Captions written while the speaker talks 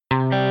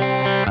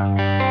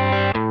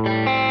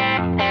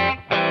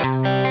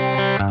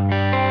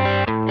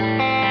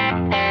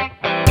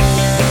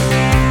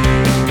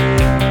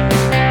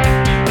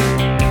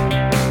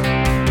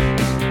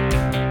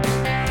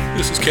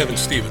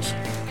Kevin Stevens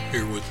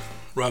here with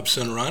Rob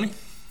Senerani.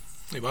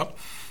 Hey, Bob.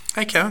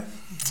 Hi, Kevin.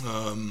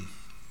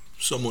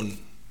 Someone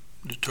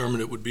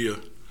determined it would be a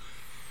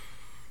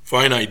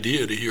fine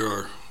idea to hear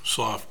our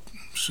soft,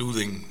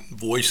 soothing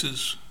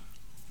voices,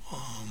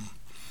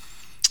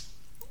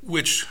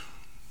 which,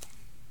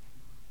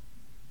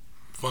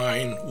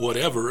 fine,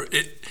 whatever,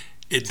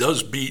 it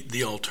does beat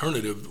the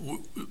alternative.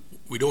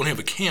 We don't have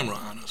a camera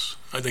on us.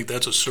 I think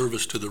that's a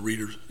service to the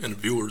readers and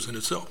viewers in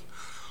itself.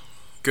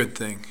 Good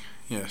thing,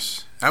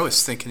 yes. I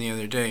was thinking the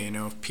other day,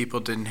 if people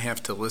didn't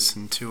have to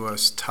listen to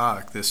us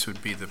talk, this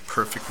would be the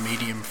perfect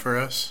medium for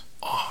us.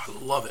 Oh, I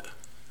love it.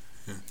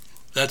 Yeah.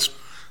 That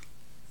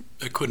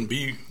couldn't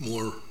be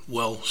more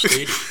well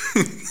stated.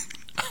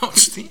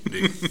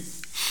 Outstanding.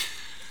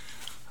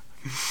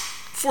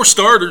 For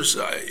starters,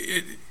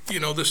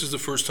 this is the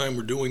first time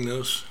we're doing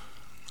this.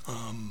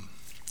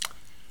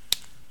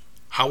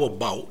 How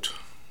about,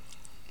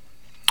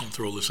 I'll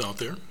throw this out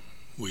there,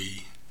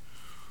 we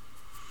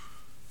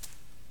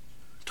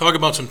talk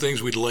about some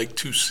things we'd like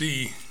to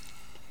see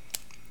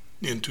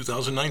in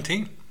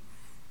 2019.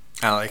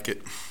 I like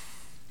it.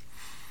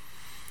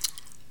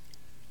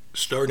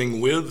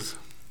 Starting with,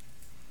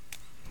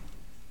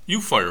 you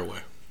fire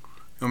away.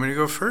 You want me to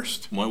go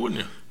first? Why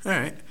wouldn't you? All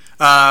right.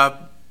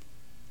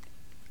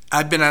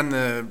 I've been on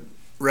the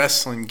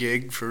wrestling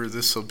gig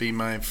this will be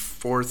my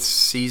fourth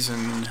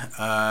season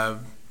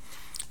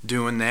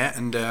doing that,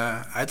 and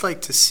I'd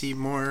like to see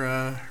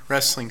more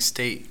wrestling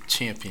state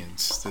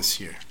champions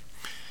this year.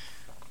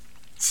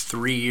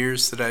 3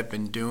 years that I've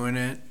been doing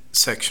it,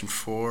 Section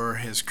 4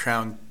 has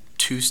crowned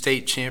 2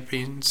 state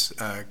champions,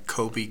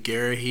 Kobe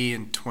Garahy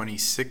in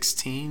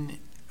 2016,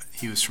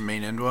 he was from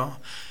Maine Endwell,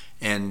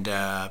 and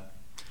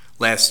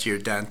last year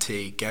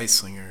Dante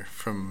Geislinger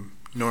from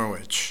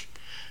Norwich.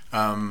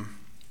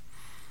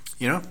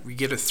 We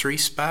get a 3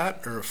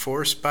 spot or a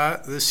 4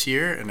 spot this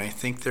year, and I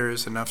think there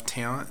is enough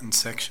talent in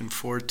Section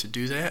 4 to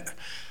do that.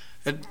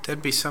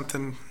 That'd be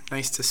something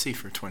nice to see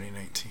for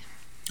 2019.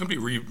 I'd be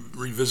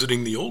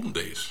revisiting the olden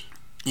days.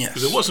 Yes.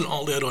 Because it wasn't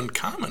all that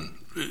uncommon.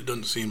 It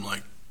doesn't seem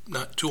like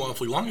not too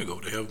awfully long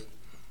ago to have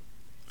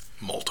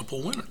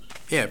multiple winners.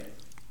 Yeah,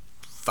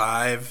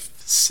 5,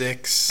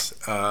 6.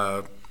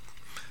 The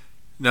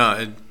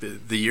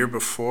year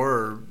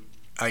before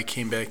I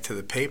came back to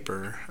the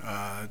paper,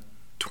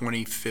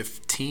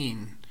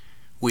 2015,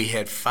 we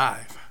had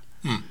 5.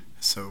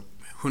 So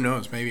who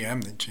knows? Maybe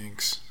I'm the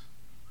jinx.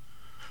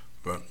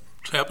 But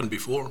it's happened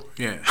before.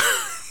 Yeah.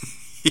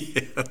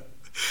 Yeah.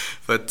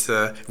 But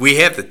we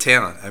have the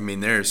talent. I mean,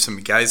 there's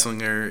some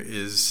Geislinger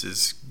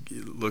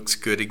looks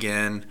good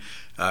again.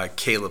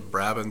 Caleb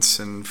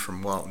Robinson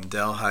from Walton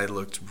Delhi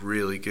looked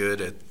really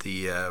good at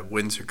the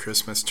Windsor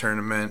Christmas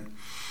tournament.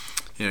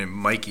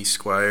 Mikey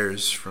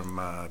Squires from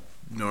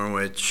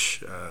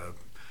Norwich,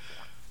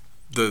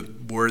 the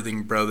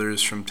Worthing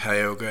brothers from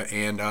Tioga,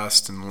 and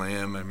Austin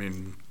Lamb. I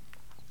mean,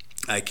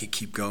 I could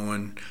keep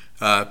going.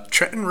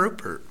 Trenton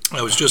Rupert.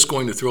 I was just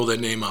going to throw that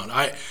name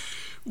out.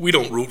 We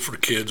don't root for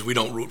kids. We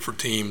don't root for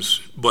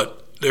teams.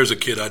 But there's a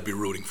kid I'd be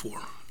rooting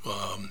for.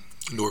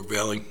 Newark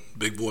Valley,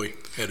 big boy,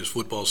 had his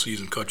football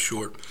season cut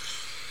short.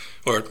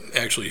 Or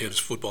actually had his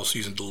football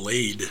season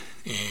delayed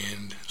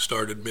and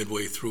started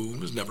midway through.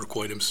 Was never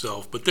quite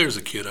himself. But there's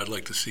a kid I'd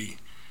like to see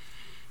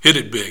hit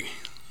it big.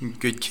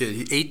 Good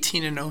kid.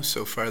 18-0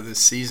 so far this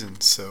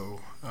season. So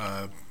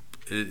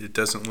it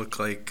doesn't look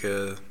like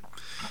there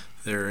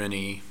are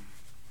any,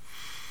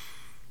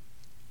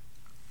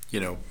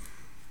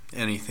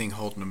 anything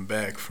holding him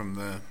back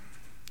from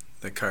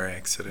the car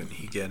accident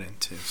he got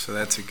into. So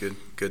that's a good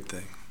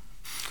thing.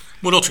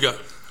 What else you got?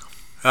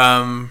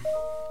 How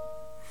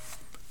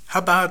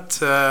about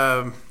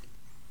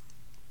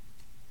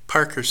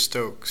Parker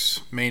Stokes,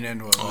 Maine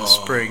Endwell in the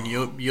spring?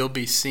 You'll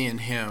be seeing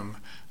him.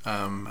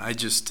 I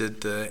just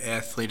did the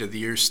Athlete of the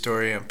Year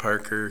story on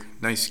Parker.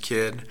 Nice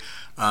kid.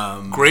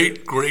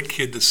 Great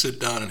kid to sit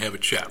down and have a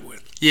chat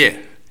with. Yeah,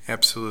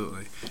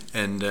 absolutely.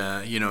 And,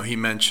 he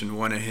mentioned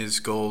one of his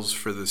goals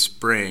for the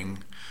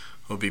spring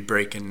will be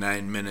breaking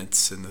 9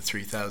 minutes in the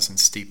 3,000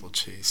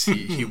 steeplechase.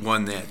 He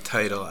won that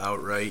title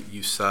outright.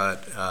 You saw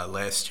it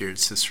last year at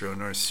Cicero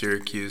North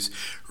Syracuse.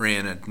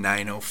 Ran a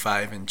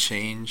 9:05 and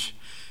change.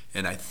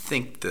 And I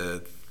think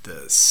the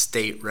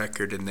state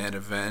record in that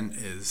event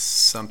is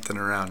something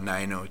around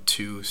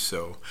 9:02.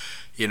 So,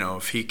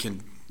 if he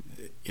can,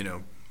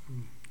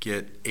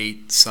 get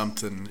 8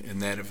 something in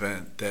that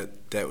event,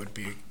 that would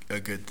be a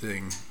good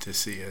thing to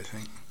see, I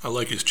think. I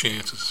like his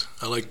chances.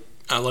 I like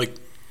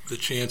the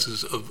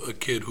chances of a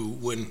kid who,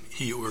 when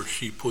he or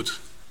she puts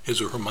his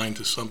or her mind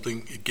to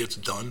something, it gets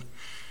done.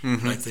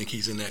 Mm-hmm. And I think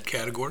he's in that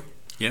category.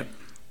 Yep.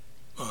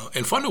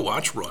 And fun to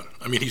watch run.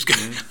 I mean, he's got.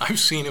 I've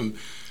seen him.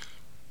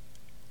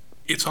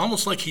 It's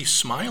almost like he's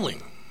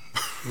smiling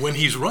when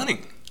he's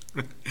running.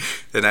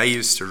 And I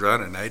used to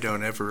run, and I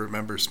don't ever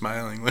remember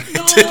smiling when I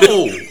did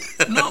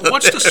it. No,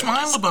 what's the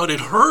smile about? It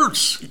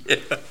hurts. Yeah.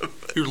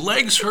 Your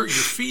legs hurt,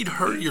 your feet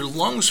hurt, your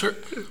lungs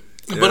hurt. Yeah.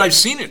 But I've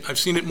seen it. I've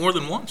seen it more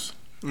than once.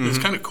 Mm-hmm. It's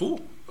kind of cool.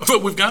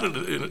 But we've got it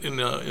in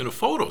a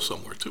photo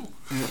somewhere, too.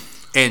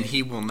 And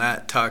he will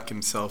not talk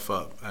himself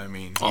up. I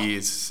mean,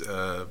 he's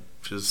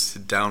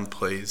just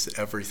downplays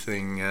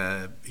everything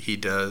he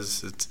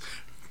does. It's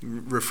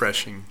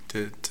refreshing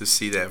to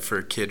see that for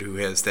a kid who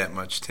has that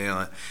much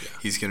talent. Yeah.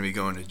 He's going to be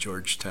going to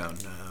Georgetown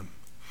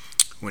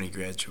when he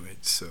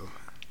graduates, so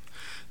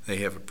they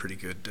have a pretty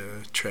good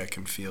track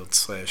and field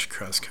 /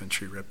 cross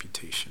country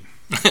reputation.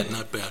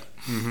 Not bad.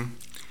 Mm-hmm.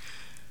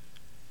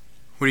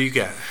 What do you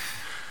got?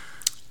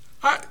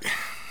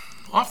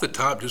 Off the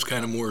top, just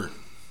kind of more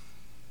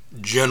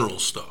general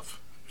stuff.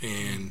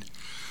 And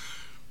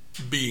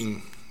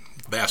being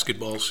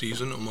basketball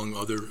season among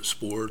other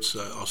sports,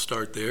 I'll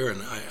start there.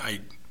 And I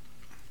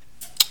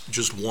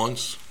just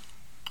once,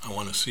 I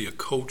want to see a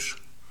coach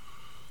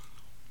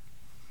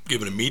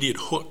give an immediate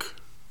hook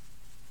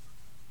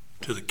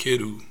to the kid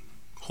who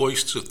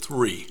hoists a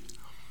three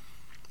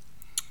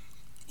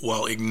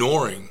while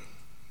ignoring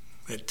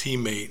that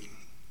teammate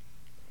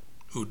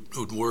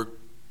who'd work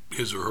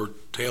his or her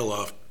tail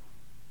off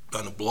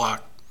on a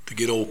block to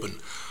get open,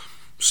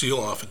 seal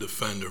off a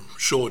defender,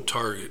 show a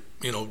target,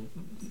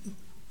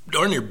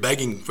 darn near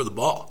begging for the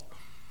ball.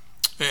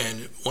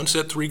 And once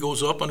that three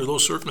goes up under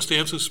those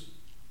circumstances,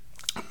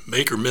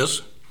 make or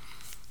miss,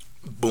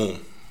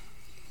 boom,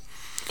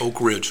 Oak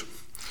Ridge.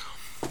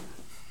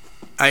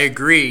 I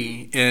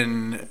agree,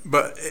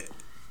 but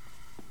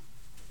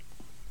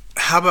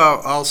how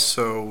about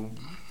also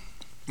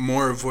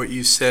more of what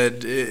you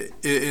said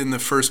in the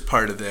first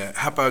part of that?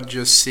 How about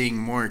just seeing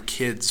more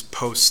kids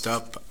post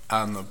up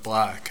on the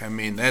block? I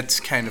mean,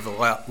 that's kind of a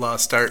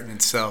lost art in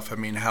itself. I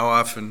mean, how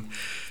often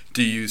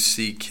do you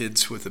see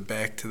kids with a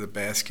back to the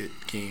basket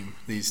game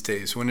these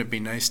days? Wouldn't it be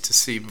nice to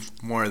see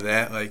more of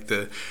that, like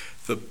the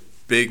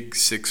big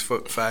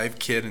 6'5"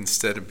 kid,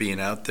 instead of being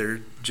out there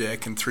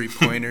jacking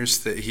 3-pointers,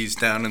 that he's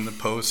down in the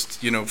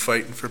post,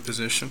 fighting for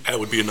position? That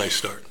would be a nice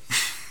start.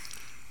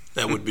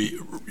 That would be,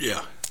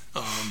 yeah.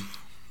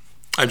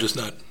 I'm just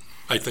not.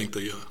 I think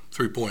the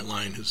 3-point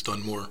line has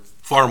done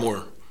far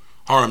more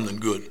harm than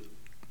good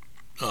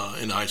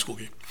in the high school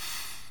game.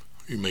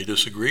 You may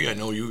disagree. I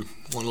know you,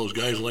 one of those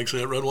guys who likes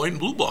that red, white, and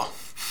blue ball.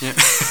 Yeah.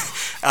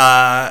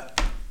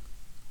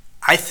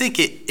 I think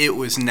it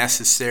was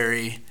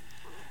necessary.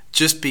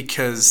 Just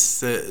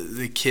because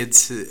the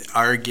kids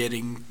are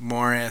getting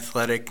more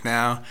athletic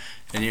now,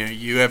 and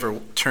you ever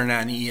turn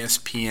on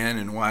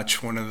ESPN and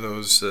watch one of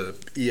those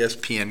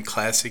ESPN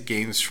classic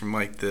games from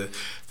like the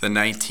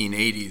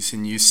 1980s,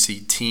 and you see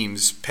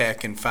teams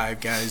packing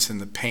 5 guys in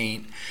the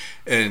paint,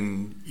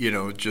 and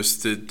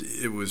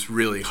it was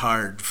really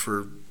hard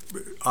for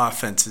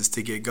offenses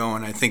to get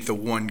going. I think the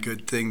one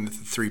good thing that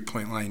the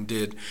 3-point line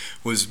did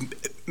was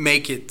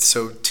make it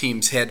so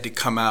teams had to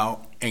come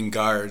out and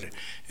guard.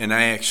 And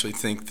I actually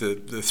think the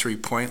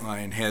 3-point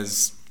line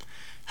has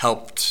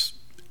helped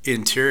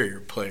interior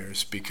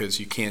players, because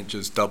you can't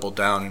just double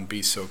down and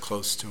be so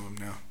close to them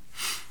now.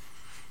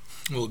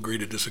 We'll agree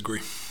to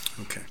disagree.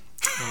 Okay.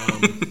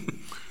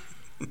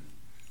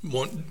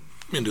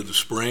 Into the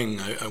spring,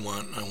 I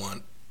want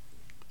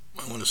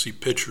to see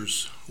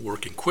pitchers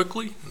working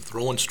quickly and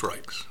throwing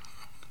strikes.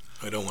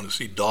 I don't want to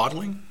see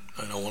dawdling.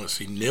 I don't want to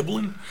see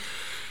nibbling.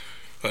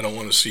 I don't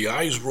want to see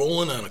eyes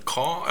rolling on a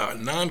call,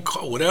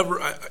 non-call,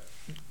 whatever. I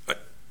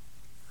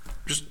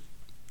just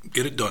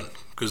get it done,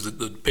 because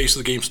the pace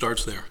of the game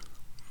starts there.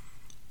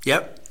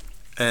 Yep.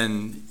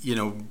 And,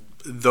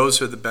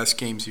 those are the best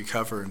games you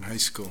cover in high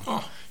school.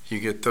 Oh. You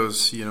get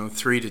those,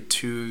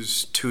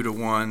 3-2s,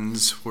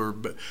 2-1s, where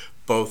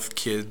both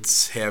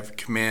kids have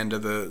command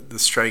of the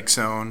strike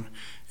zone.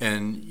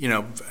 And,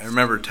 I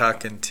remember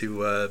talking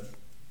to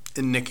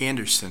Nick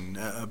Anderson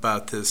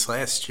about this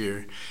last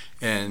year,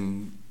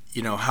 and,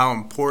 how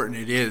important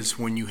it is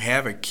when you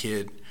have a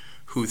kid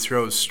who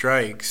throws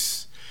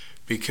strikes,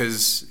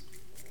 because,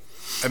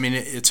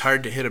 it's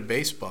hard to hit a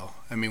baseball.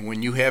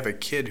 When you have a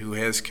kid who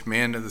has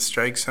command of the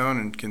strike zone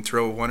and can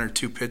throw 1 or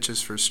 2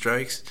 pitches for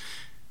strikes,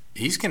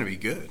 he's going to be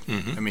good.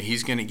 Mm-hmm.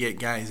 He's going to get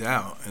guys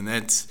out. And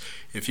that's,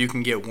 if you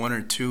can get 1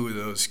 or 2 of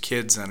those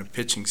kids on a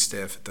pitching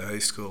staff at the high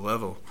school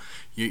level,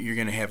 you're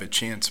going to have a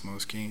chance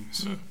most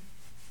games. Yeah.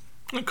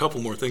 A couple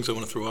more things I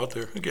want to throw out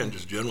there. Again,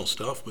 just general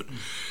stuff, but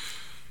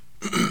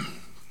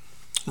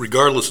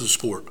regardless of the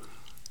sport,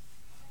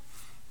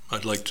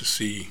 I'd like to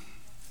see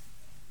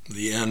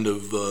the end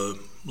of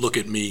look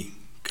at me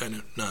kind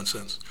of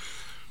nonsense.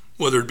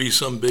 Whether it be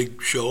some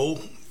big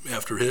show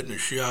after hitting a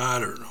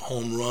shot or a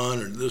home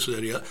run or this or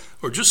that,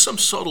 or just some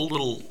subtle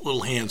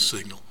little hand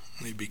signal.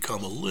 They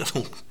become a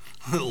little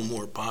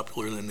more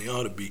popular than they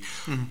ought to be.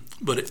 Mm-hmm.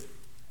 But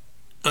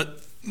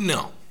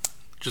no,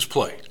 just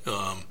play.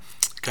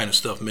 Kind of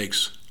stuff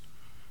makes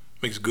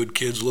good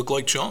kids look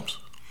like chumps.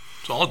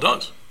 That's all it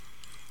does.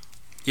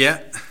 Yeah,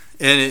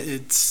 and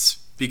it's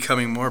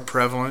becoming more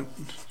prevalent,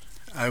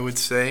 I would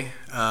say.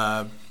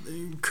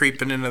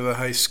 Creeping into the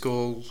high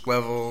school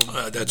level,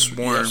 that's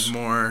more yes. and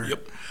more.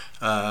 Yep.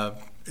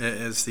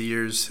 As the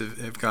years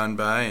have gone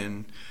by,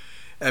 and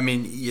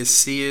you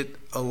see it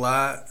a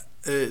lot.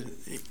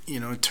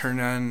 Turn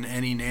on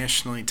any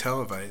nationally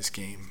televised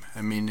game.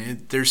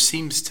 There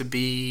seems to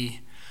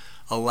be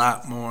a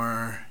lot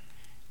more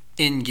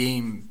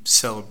in-game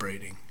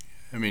celebrating.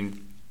 I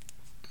mean,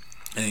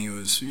 I think it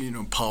was,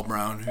 Paul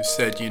Brown who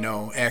said,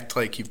 act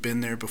like you've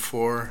been there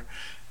before.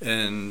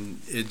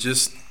 And it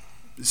just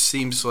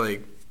seems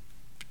like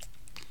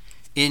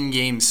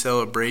in-game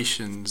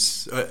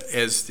celebrations,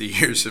 as the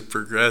years have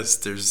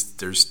progressed,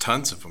 there's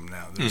tons of them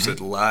now. There's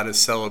a lot of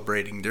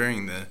celebrating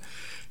during the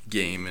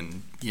game,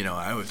 and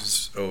I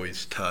was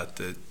always taught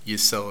that you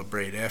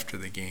celebrate after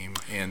the game,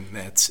 and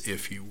that's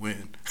if you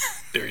win.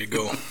 There you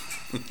go.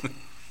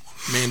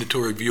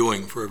 Mandatory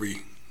viewing for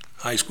every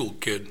high school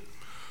kid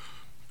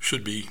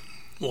should be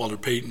Walter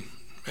Payton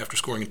after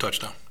scoring a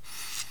touchdown.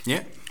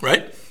 Yeah.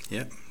 Right?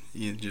 Yeah.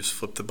 You just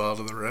flip the ball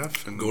to the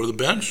ref and go to the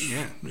bench.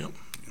 Yeah. Yep.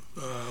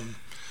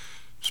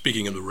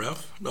 Speaking of the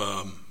ref,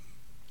 I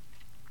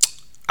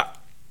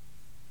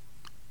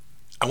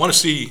want to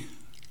see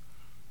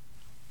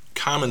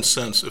common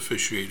sense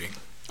officiating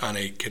on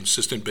a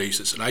consistent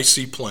basis, and I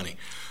see plenty.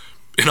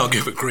 And I'll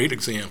give a great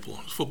example.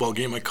 It's a football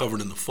game I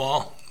covered in the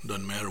fall,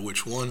 doesn't matter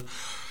which one.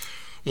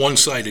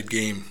 One-sided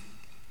game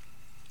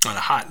on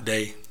a hot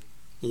day,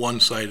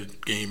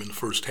 one-sided game in the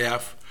first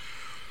half.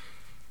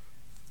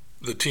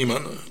 The team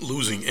on the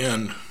losing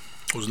end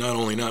was not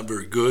only not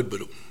very good,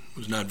 but it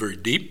was not very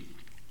deep.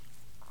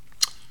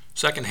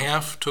 Second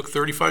half took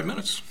 35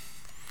 minutes.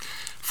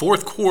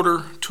 Fourth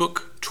quarter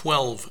took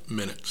 12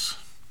 minutes.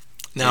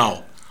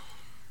 Now,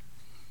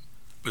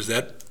 was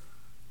that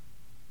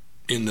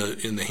in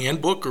the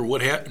handbook or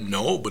what happened?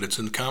 No, but it's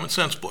in the common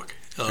sense book.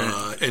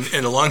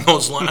 And along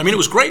those lines, I mean, it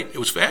was great. It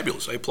was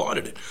fabulous. I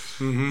applauded it.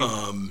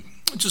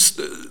 Just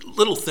a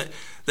little thing,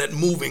 that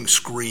moving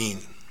screen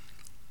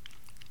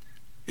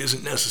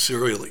isn't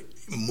necessarily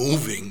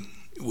moving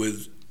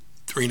with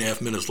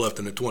 3.5 minutes left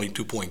in a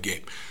 22-point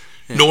game.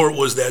 Yeah. Nor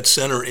was that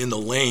center in the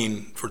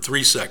lane for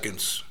 3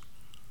 seconds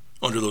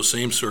under those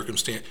same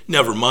circumstances.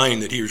 Never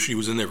mind that he or she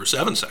was in there for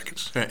 7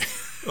 seconds. Right.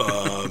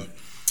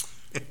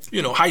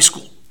 High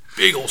school,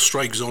 big old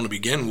strike zone to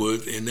begin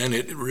with, and then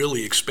it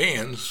really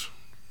expands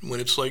when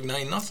it's like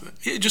 9-0.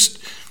 It just,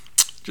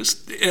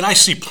 and I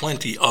see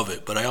plenty of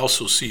it, but I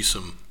also see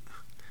some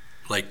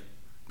like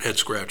head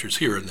scratchers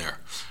here and there.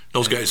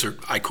 Those guys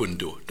I couldn't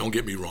do it. Don't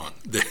get me wrong.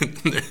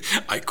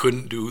 I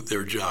couldn't do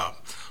their job.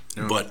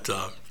 No. But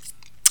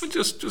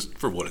just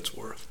for what it's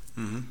worth.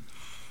 Mm-hmm.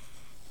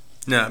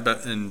 Yeah,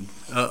 and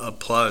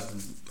applaud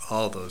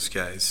all those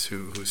guys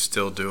who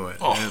still do it.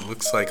 Oh. And it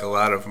looks like a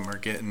lot of them are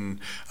getting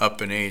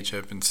up in age.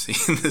 I've been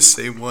seeing the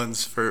same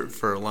ones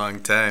for a long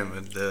time.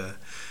 And,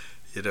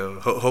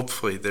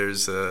 hopefully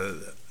there's a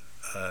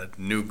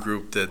new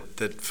group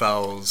that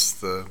follows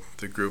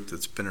the group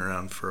that's been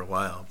around for a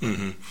while.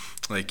 But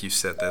like you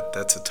said,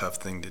 that's a tough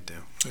thing to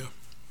do. Yeah.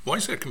 Why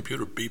is that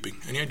computer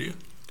beeping? Any idea?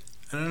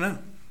 I don't know.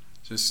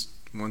 Just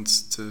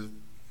wants to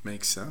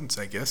make sense,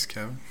 I guess,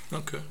 Kevin.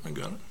 Okay, I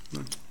got it.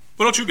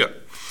 What else you got?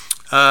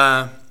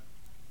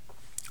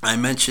 I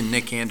mentioned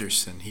Nick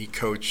Anderson. He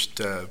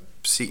coached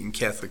Seton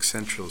Catholic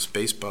Central's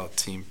baseball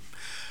team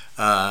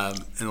in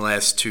the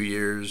last 2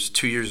 years.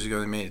 2 years ago,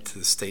 they made it to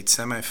the state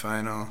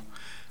semifinal.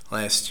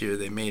 Last year,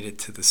 they made it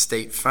to the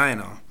state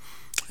final.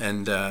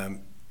 And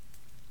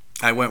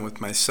I went with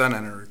my son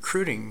on a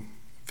recruiting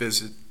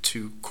visit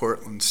to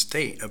Cortland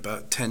State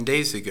about 10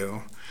 days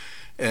ago,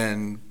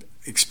 and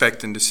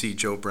expecting to see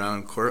Joe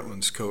Brown,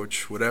 Cortland's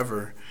coach,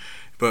 whatever.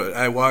 But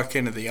I walk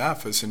into the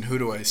office, and who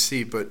do I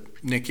see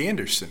but Nick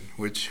Anderson,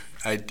 which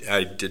I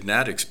did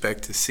not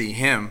expect to see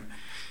him.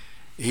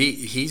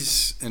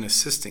 He's an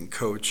assistant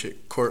coach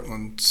at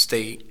Cortland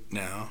State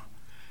now.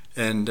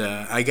 And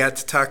I got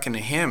to talking to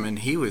him, and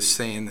he was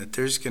saying that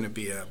there's going to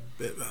be a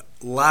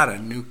lot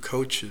of new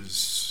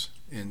coaches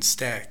in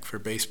Stack for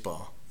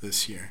baseball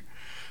this year.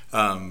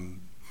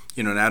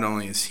 Not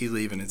only is he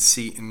leaving at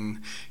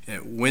Seton,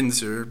 at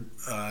Windsor,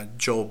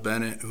 Joel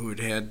Bennett, who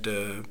had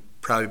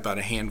probably about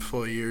a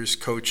handful of years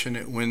coaching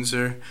at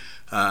Windsor,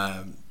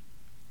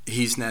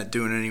 he's not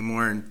doing it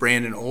anymore. And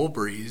Brandon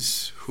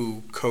Olbreys,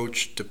 who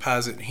coached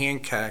Deposit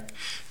Hancock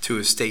to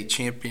a state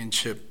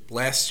championship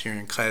last year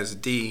in Class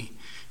D,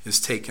 is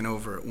taking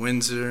over at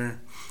Windsor.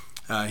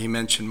 He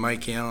mentioned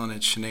Mike Allen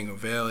at Shenango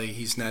Valley.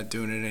 He's not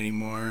doing it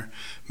anymore.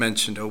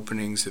 Mentioned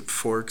openings at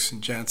Forks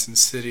and Johnson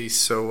City.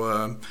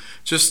 So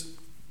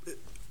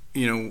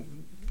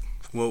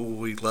what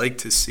we'd like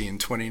to see in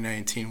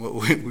 2019, what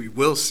we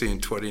will see in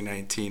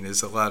 2019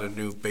 is a lot of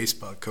new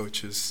baseball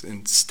coaches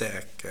in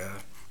Stack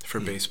for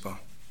baseball.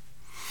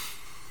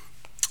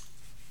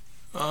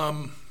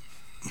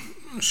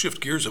 Shift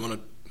gears. I'm going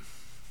to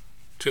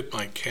tip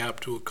my cap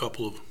to a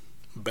couple of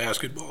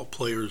basketball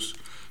players,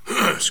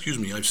 excuse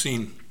me, I've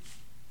seen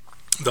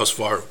thus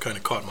far, kind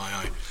of caught my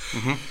eye.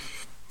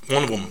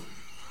 One of them,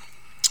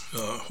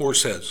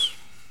 Horseheads,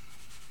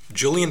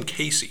 Jillian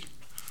Casey.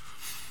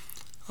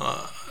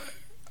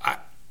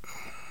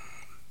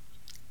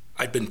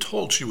 I've been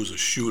told she was a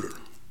shooter,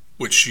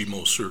 which she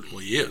most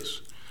certainly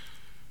is.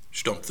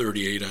 She dumped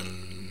 38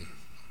 on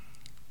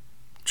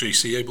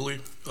JC, I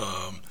believe.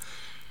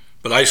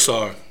 But I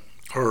saw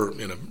her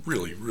in a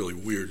really, really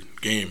weird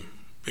game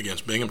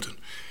against Binghamton.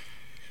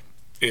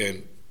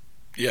 And,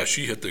 yeah,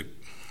 she hit the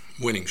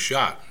winning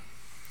shot.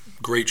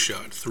 Great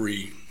shot,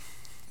 3,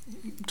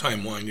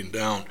 time winding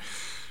down.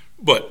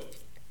 But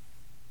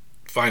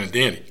fine and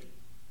dandy.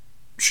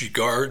 She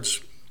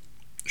guards,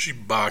 she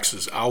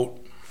boxes out,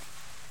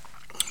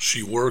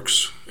 she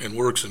works and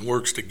works and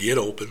works to get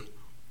open.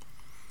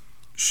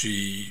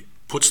 She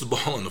puts the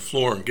ball on the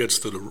floor and gets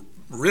to the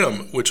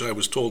rim, which I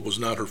was told was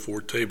not her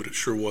forte, but it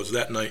sure was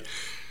that night.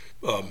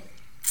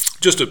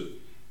 Just a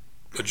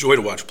joy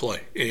to watch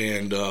play.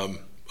 And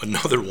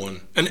another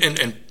one, and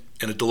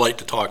a delight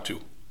to talk to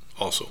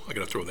also. I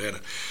got to throw that in.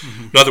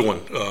 Mm-hmm. Another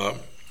one,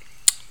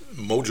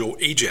 Mojo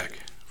Ajak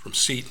from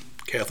Seton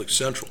Catholic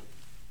Central.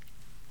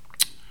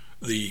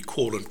 The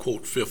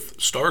quote-unquote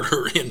fifth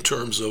starter in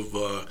terms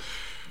of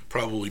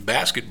probably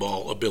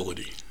basketball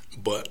ability.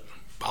 But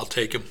I'll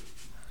take him.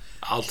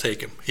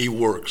 He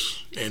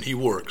works, and he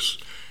works.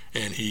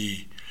 And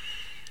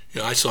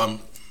I saw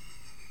him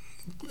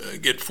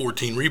get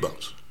 14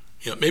 rebounds.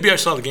 Maybe I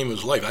saw the game of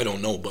his life. I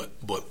don't know, but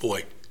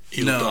boy,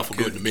 he looked awful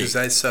good to me. Because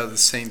I saw the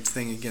same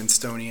thing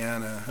against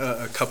Oneonta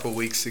a couple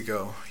weeks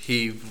ago.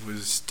 He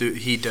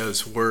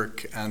does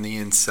work on the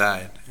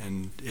inside,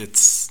 and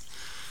it's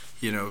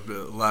a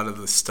lot of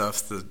the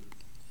stuff that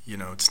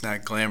it's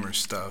not glamour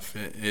stuff.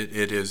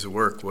 It is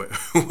work what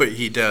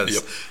he does.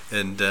 Yep.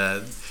 And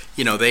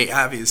they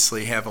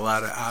obviously have a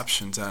lot of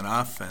options on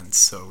offense.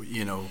 So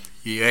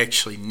you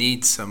actually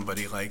need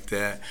somebody like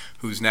that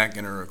who's not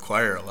going to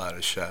require a lot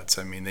of shots.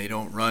 I mean, they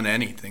don't run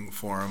anything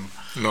for him.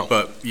 No.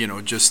 But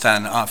just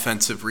on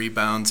offensive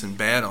rebounds and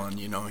battling,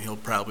 he'll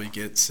probably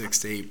get 6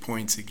 to 8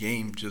 points a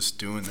game just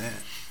doing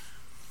that.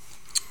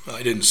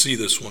 I didn't see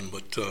this one,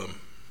 but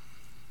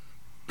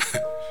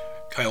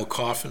Kyle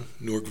Coffin,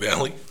 Newark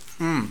Valley,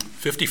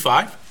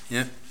 55.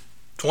 Yeah.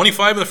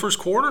 25 in the first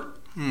quarter.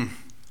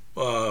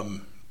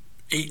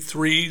 8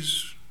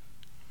 threes.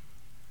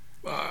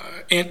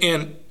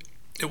 And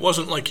it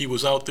wasn't like he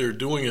was out there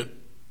doing it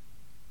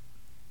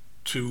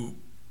to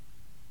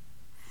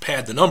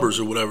pad the numbers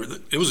or whatever.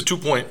 It was a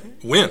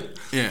 2-point win.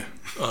 Yeah.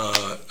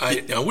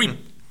 We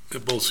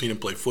have both seen him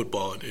play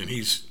football, and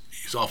he's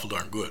awful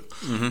darn good.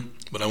 Mm-hmm.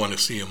 But I want to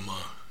see him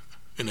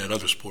in that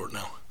other sport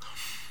now.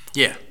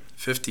 Yeah,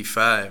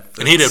 55.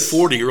 And he'd had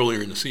 40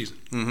 earlier in the season.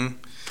 Mm-hmm. I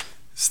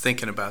was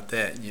thinking about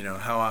that.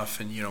 How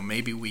often,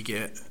 maybe we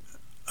get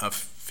a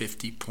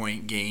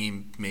 50-point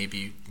game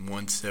maybe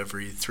once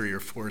every 3 or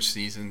 4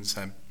 seasons.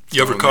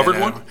 You ever covered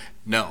one?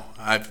 No,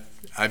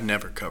 I've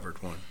never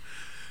covered one.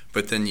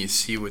 But then you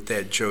see what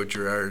that Joe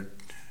Girard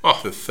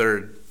the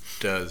third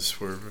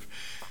does, where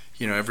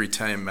every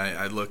time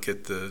I look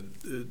at the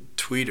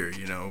tweeter,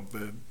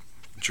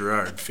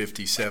 Girard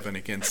 57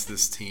 against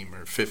this team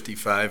or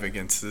 55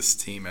 against this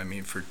team. I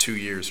mean, for 2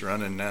 years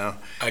running now.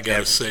 I got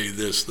to say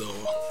this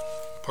though.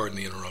 Pardon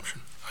the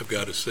interruption. I've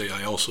got to say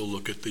I also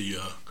look at the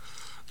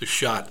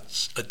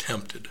shots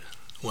attempted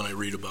when I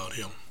read about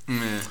him.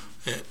 Yeah.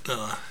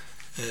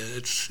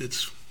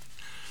 It's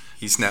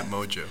he's not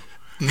Mojo.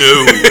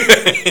 No.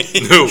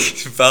 No.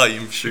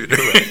 Volume shooter.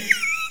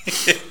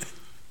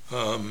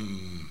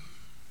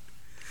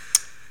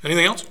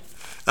 Anything else?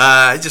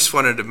 I just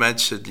wanted to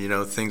mention,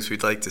 things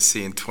we'd like to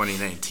see in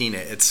 2019.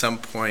 At some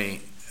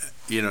point,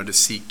 to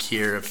see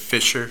Kiera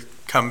Fisher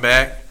come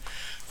back.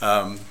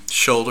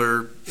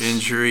 Shoulder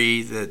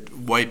injury that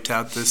wiped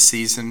out this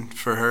season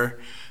for her.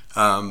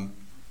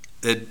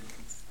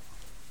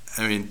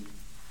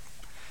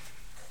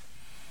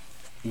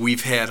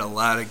 We've had a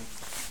lot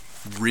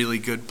of really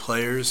good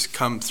players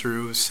come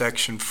through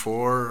Section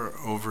 4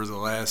 over the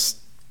last,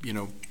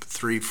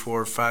 3,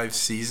 4, 5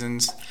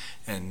 seasons,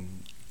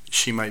 and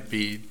she might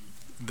be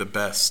the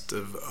best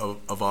of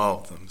all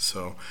of them.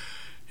 So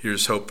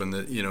here's hoping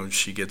that,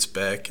 she gets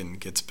back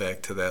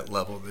to that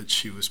level that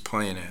she was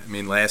playing at. I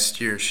mean,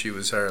 last year she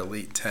was our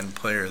Elite 10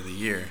 Player of the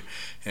Year,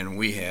 and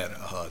we had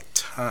a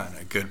ton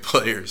of good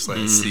players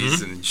last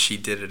season, and she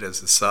did it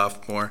as a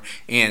sophomore,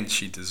 and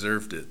she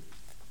deserved it.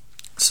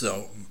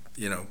 So,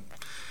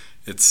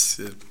 it's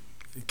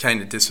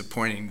kind of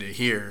disappointing to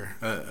hear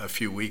a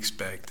few weeks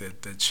back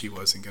that she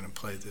wasn't going to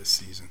play this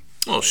season.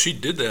 Well, she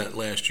did that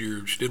last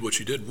year. She did what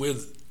she did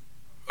with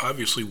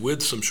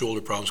some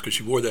shoulder problems because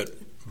she wore that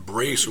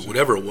brace or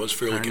whatever it was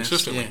fairly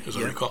consistently, as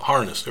I recall.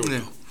 Harness, there we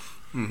go.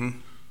 Mm-hmm.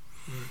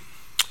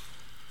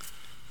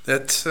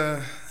 That's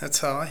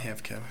all I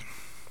have, Kevin.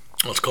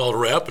 Let's call it a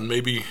wrap, and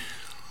maybe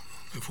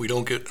if we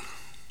don't get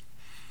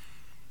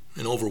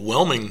an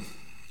overwhelming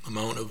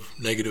amount of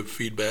negative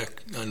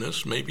feedback on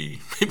this,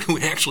 maybe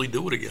we actually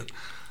do it again.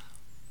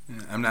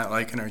 I'm not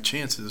liking our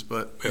chances,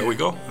 but there we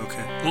go.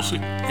 Okay. We'll see.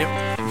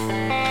 Yep.